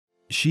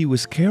She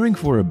was caring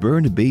for a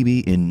burned baby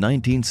in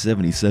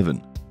 1977.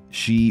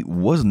 She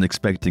wasn't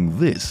expecting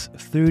this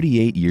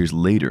 38 years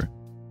later.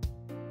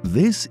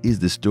 This is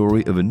the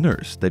story of a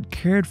nurse that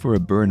cared for a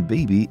burned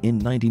baby in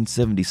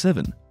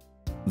 1977.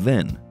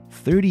 Then,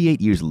 38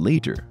 years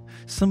later,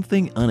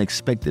 something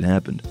unexpected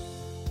happened.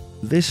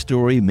 This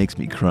story makes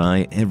me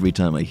cry every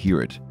time I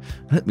hear it.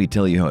 Let me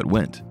tell you how it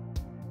went.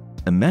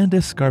 Amanda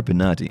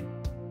Scarpinati.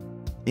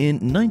 In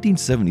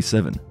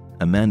 1977,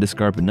 Amanda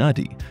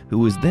Scarpinati, who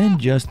was then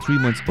just 3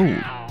 months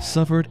old,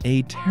 suffered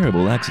a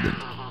terrible accident.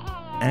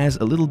 As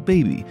a little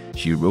baby,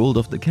 she rolled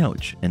off the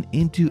couch and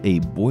into a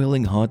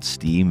boiling hot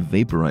steam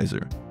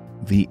vaporizer.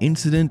 The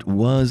incident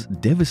was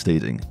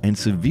devastating and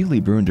severely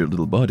burned her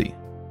little body.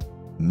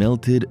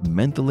 Melted,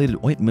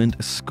 mentholated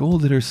ointment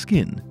scalded her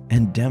skin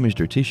and damaged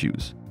her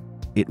tissues.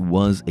 It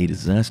was a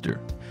disaster,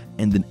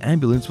 and an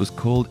ambulance was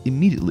called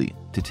immediately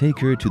to take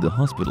her to the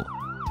hospital.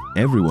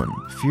 Everyone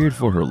feared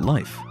for her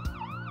life.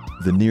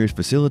 The nearest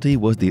facility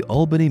was the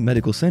Albany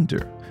Medical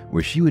Center,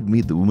 where she would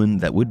meet the woman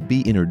that would be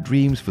in her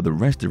dreams for the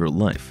rest of her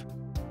life.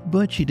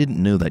 But she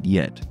didn't know that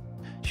yet.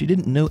 She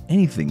didn't know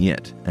anything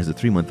yet as a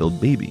 3-month-old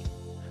baby,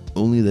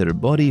 only that her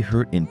body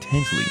hurt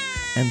intensely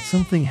and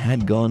something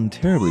had gone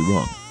terribly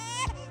wrong.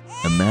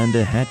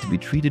 Amanda had to be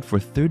treated for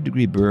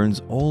third-degree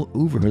burns all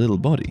over her little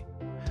body,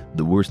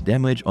 the worst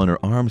damage on her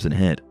arms and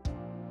head.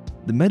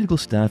 The medical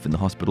staff in the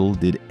hospital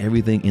did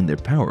everything in their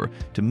power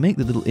to make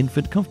the little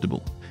infant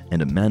comfortable,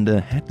 and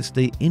Amanda had to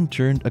stay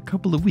interned a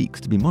couple of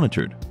weeks to be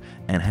monitored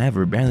and have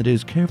her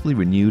bandages carefully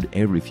renewed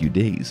every few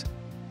days.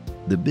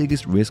 The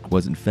biggest risk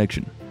was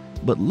infection,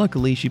 but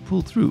luckily she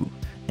pulled through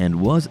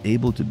and was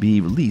able to be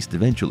released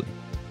eventually.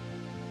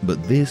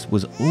 But this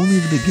was only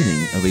the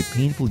beginning of a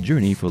painful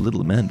journey for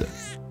little Amanda.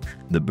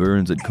 The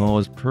burns had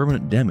caused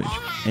permanent damage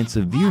and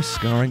severe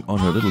scarring on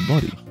her little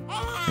body,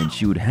 and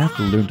she would have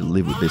to learn to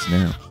live with this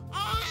now.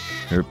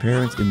 Her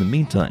parents, in the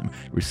meantime,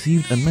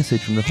 received a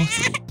message from the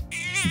hospital.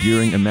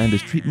 During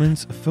Amanda's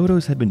treatments,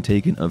 photos had been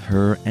taken of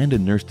her and a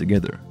nurse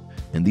together,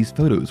 and these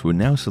photos were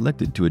now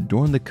selected to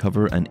adorn the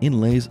cover and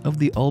inlays of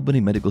the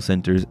Albany Medical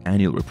Center's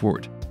annual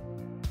report.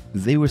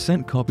 They were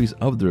sent copies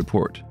of the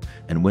report,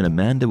 and when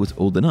Amanda was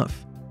old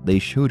enough, they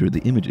showed her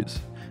the images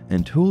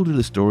and told her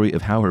the story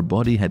of how her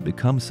body had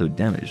become so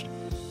damaged.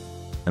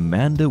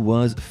 Amanda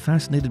was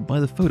fascinated by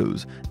the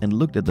photos and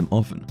looked at them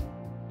often.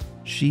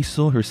 She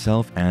saw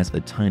herself as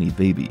a tiny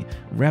baby,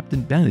 wrapped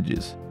in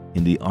bandages,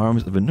 in the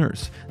arms of a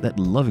nurse that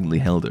lovingly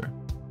held her.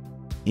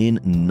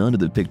 In none of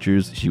the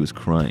pictures she was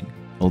crying,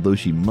 although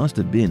she must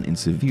have been in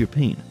severe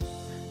pain,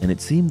 and it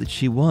seemed that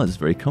she was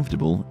very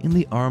comfortable in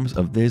the arms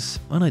of this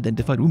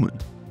unidentified woman.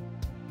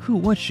 Who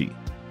was she?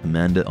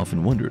 Amanda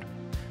often wondered,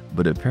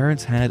 but her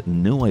parents had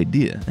no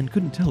idea and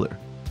couldn't tell her.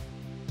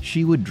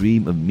 She would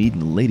dream of meeting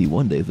the lady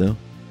one day, though.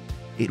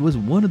 It was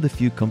one of the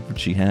few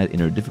comforts she had in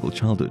her difficult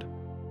childhood.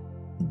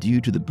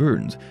 Due to the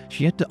burns,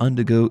 she had to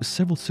undergo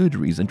several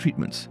surgeries and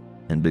treatments,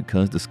 and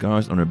because the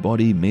scars on her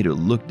body made her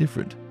look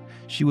different,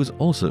 she was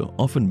also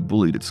often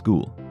bullied at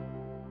school.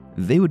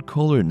 They would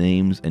call her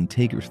names and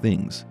take her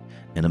things,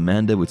 and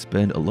Amanda would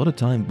spend a lot of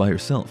time by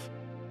herself.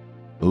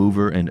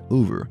 Over and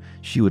over,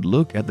 she would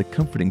look at the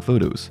comforting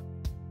photos.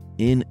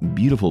 In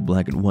beautiful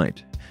black and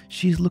white,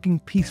 she is looking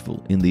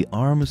peaceful in the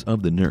arms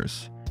of the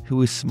nurse,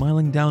 who is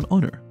smiling down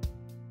on her.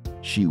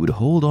 She would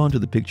hold on to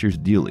the pictures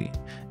dearly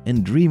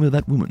and dream of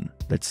that woman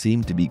that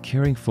seemed to be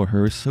caring for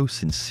her so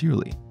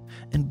sincerely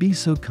and be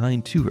so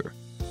kind to her.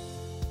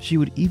 She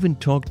would even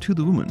talk to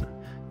the woman,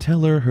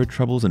 tell her her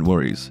troubles and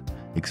worries,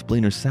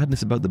 explain her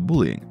sadness about the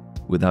bullying,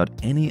 without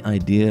any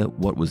idea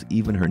what was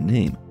even her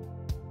name.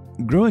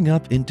 Growing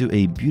up into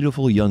a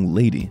beautiful young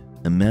lady,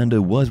 Amanda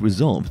was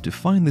resolved to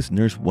find this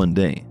nurse one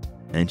day,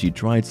 and she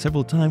tried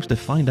several times to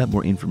find out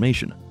more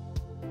information.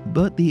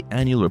 But the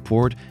annual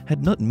report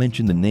had not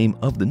mentioned the name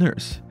of the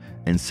nurse,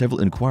 and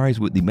several inquiries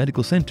with the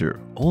medical center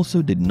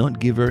also did not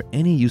give her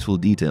any useful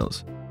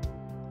details.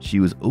 She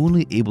was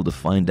only able to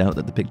find out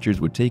that the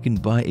pictures were taken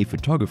by a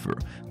photographer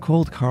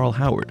called Carl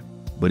Howard,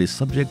 but his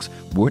subjects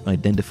weren't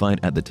identified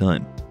at the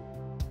time.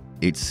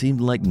 It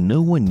seemed like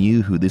no one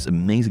knew who this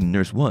amazing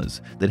nurse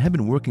was that had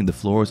been working the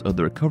floors of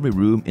the recovery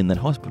room in that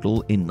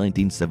hospital in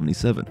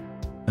 1977.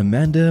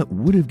 Amanda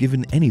would have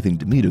given anything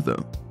to meet her,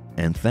 though,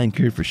 and thank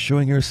her for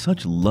showing her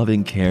such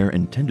loving care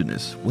and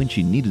tenderness when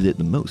she needed it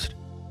the most.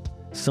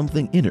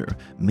 Something in her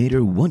made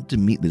her want to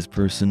meet this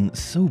person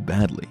so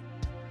badly.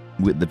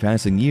 With the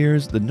passing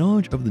years, the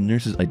knowledge of the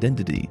nurse's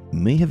identity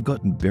may have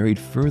gotten buried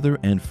further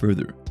and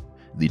further.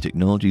 The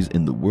technologies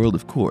in the world,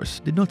 of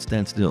course, did not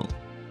stand still.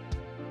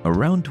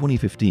 Around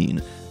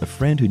 2015, a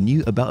friend who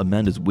knew about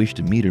Amanda's wish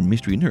to meet her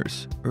mystery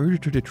nurse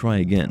urged her to try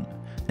again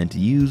and to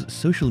use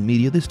social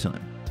media this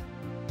time.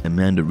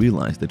 Amanda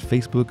realized that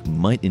Facebook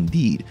might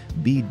indeed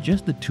be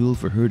just the tool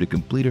for her to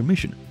complete her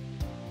mission.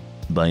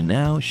 By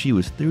now, she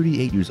was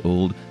 38 years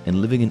old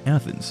and living in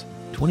Athens,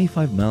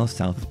 25 miles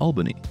south of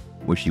Albany,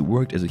 where she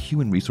worked as a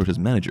human resources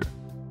manager.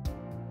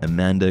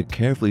 Amanda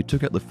carefully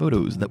took out the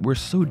photos that were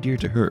so dear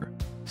to her,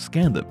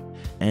 scanned them,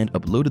 and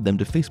uploaded them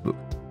to Facebook.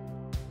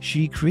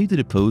 She created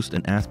a post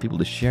and asked people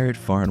to share it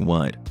far and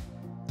wide.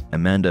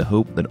 Amanda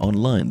hoped that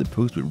online the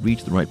post would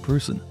reach the right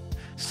person,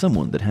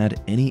 someone that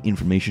had any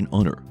information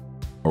on her,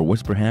 or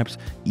was perhaps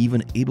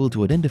even able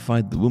to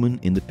identify the woman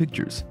in the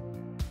pictures.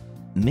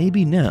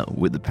 Maybe now,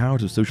 with the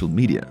powers of social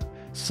media,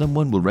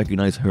 someone will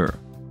recognize her.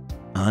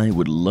 I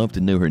would love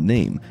to know her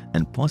name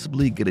and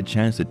possibly get a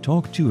chance to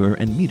talk to her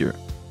and meet her.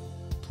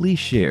 Please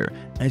share,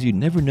 as you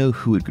never know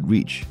who it could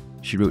reach,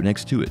 she wrote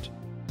next to it.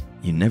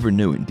 You never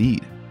know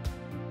indeed.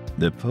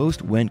 The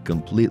post went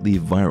completely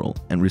viral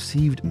and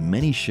received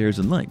many shares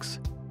and likes.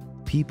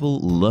 People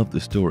loved the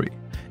story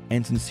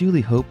and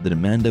sincerely hoped that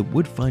Amanda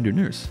would find her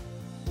nurse.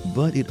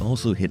 But it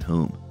also hit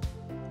home.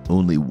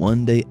 Only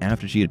one day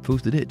after she had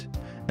posted it,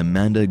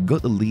 Amanda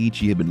got the lead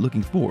she had been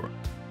looking for.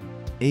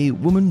 A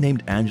woman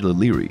named Angela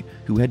Leary,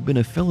 who had been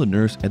a fellow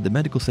nurse at the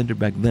medical center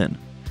back then,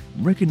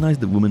 recognized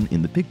the woman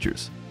in the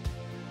pictures.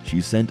 She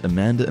sent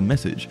Amanda a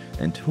message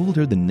and told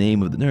her the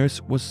name of the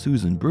nurse was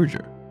Susan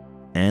Berger,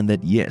 and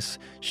that yes,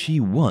 she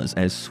was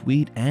as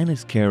sweet and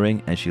as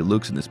caring as she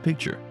looks in this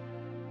picture.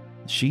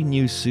 She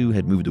knew Sue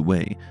had moved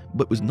away,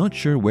 but was not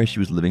sure where she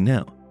was living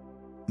now.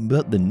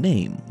 But the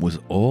name was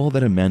all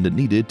that Amanda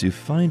needed to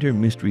find her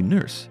mystery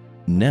nurse.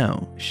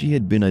 Now she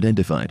had been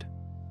identified.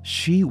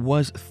 She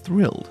was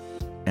thrilled.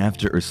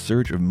 After a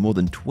search of more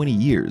than 20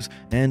 years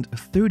and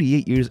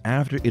 38 years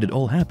after it had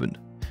all happened,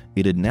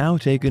 it had now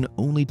taken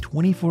only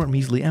 24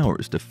 measly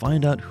hours to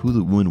find out who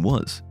the woman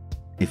was.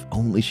 If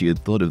only she had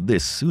thought of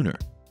this sooner.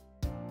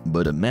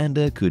 But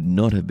Amanda could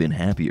not have been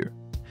happier.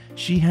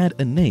 She had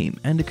a name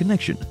and a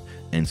connection,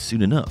 and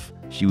soon enough,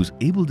 she was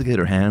able to get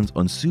her hands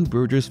on Sue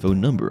Berger's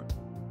phone number.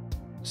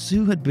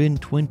 Sue had been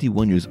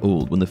 21 years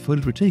old when the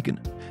photos were taken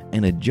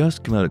and had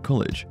just come out of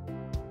college.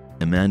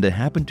 Amanda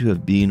happened to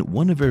have been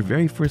one of her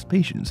very first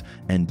patients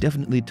and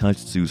definitely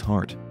touched Sue's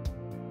heart.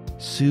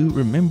 Sue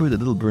remembered the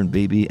little burn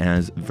baby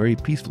as very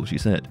peaceful, she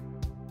said.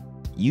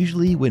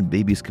 Usually when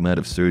babies come out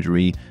of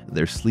surgery,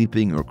 they're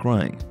sleeping or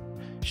crying.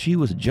 She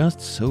was just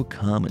so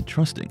calm and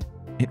trusting.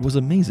 It was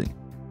amazing.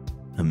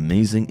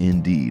 Amazing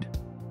indeed.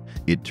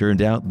 It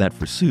turned out that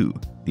for Sue,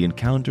 the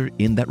encounter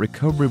in that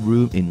recovery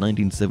room in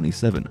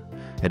 1977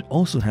 had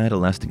also had a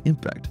lasting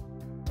impact.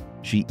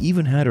 She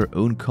even had her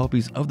own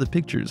copies of the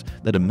pictures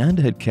that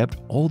Amanda had kept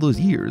all those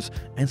years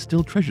and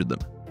still treasured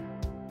them.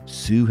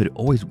 Sue had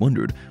always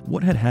wondered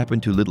what had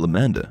happened to little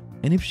Amanda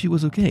and if she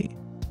was okay.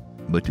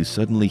 But to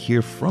suddenly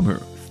hear from her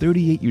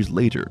 38 years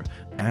later,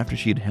 after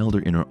she had held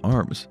her in her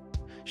arms,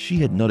 she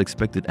had not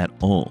expected at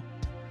all.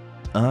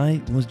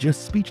 I was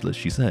just speechless,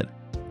 she said.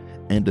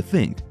 And to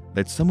think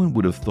that someone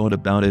would have thought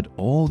about it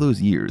all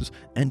those years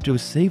and to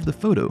have saved the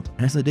photo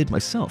as I did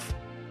myself.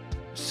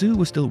 Sue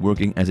was still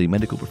working as a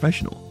medical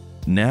professional,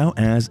 now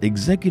as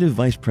Executive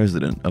Vice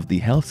President of the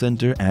Health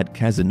Center at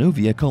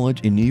Cazenovia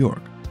College in New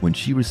York, when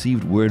she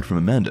received word from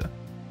Amanda.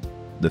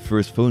 The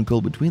first phone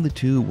call between the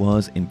two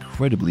was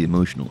incredibly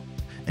emotional,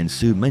 and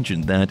Sue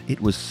mentioned that it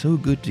was so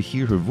good to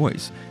hear her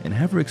voice and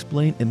have her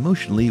explain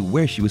emotionally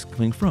where she was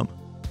coming from.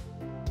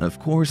 Of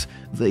course,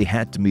 they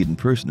had to meet in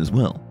person as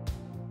well.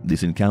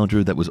 This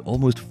encounter that was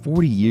almost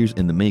 40 years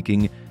in the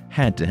making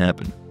had to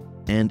happen,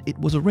 and it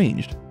was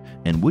arranged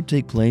and would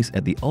take place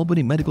at the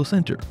Albany Medical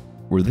Center,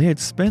 where they had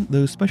spent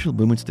those special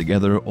moments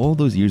together all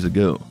those years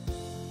ago.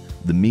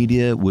 The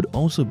media would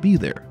also be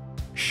there.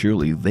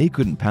 Surely they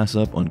couldn't pass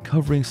up on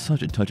covering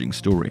such a touching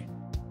story.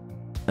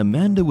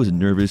 Amanda was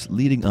nervous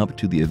leading up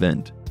to the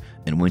event,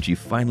 and when she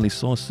finally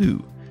saw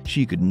Sue,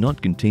 she could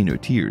not contain her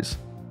tears.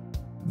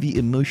 The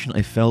emotion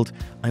I felt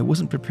I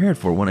wasn't prepared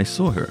for when I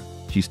saw her,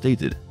 she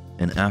stated,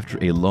 and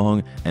after a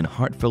long and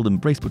heartfelt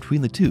embrace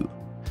between the two,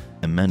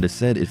 Amanda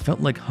said it felt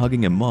like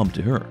hugging a mom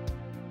to her.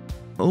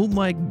 "Oh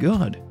my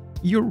God,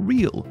 you're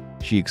real!"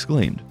 she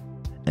exclaimed,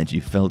 and she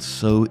felt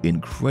so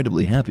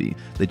incredibly happy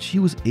that she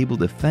was able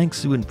to thank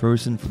Sue in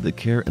person for the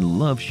care and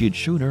love she had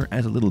shown her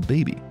as a little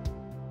baby.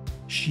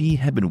 She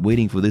had been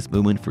waiting for this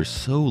moment for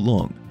so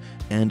long,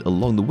 and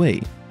along the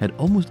way had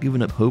almost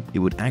given up hope it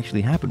would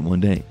actually happen one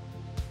day.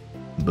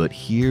 But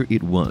here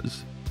it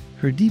was.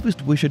 Her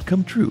deepest wish had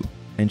come true,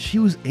 and she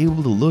was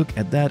able to look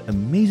at that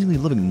amazingly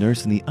loving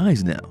nurse in the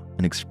eyes now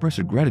and express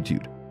her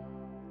gratitude.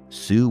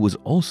 Sue was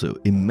also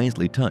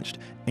immensely touched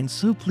and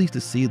so pleased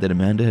to see that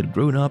Amanda had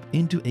grown up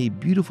into a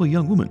beautiful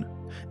young woman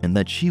and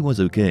that she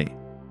was okay.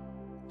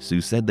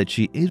 Sue said that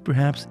she is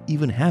perhaps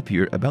even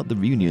happier about the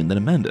reunion than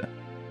Amanda.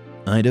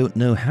 "I don't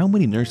know how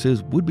many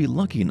nurses would be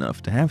lucky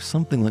enough to have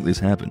something like this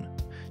happen,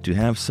 to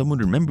have someone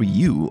remember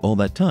you all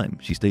that time,"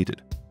 she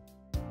stated.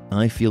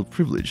 "I feel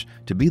privileged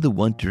to be the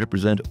one to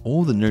represent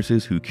all the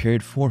nurses who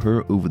cared for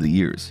her over the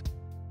years.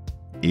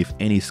 If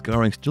any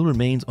scarring still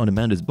remains on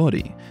Amanda's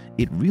body,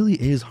 it really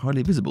is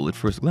hardly visible at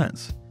first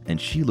glance, and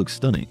she looks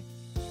stunning.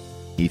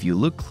 If you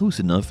look close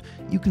enough,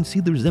 you can see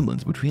the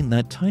resemblance between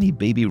that tiny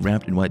baby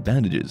wrapped in white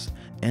bandages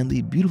and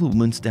the beautiful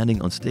woman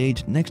standing on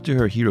stage next to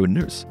her hero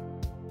nurse."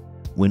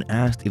 When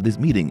asked if this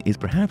meeting is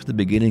perhaps the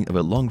beginning of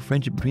a long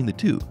friendship between the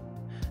two,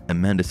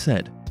 Amanda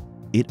said,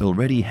 "It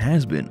already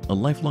has been a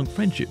lifelong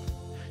friendship.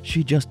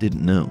 She just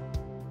didn't know."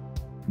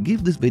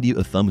 Give this video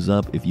a thumbs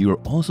up if you are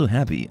also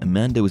happy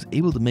Amanda was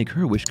able to make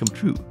her wish come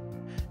true.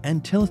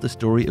 And tell us the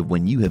story of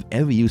when you have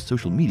ever used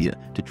social media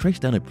to trace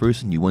down a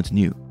person you once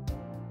knew.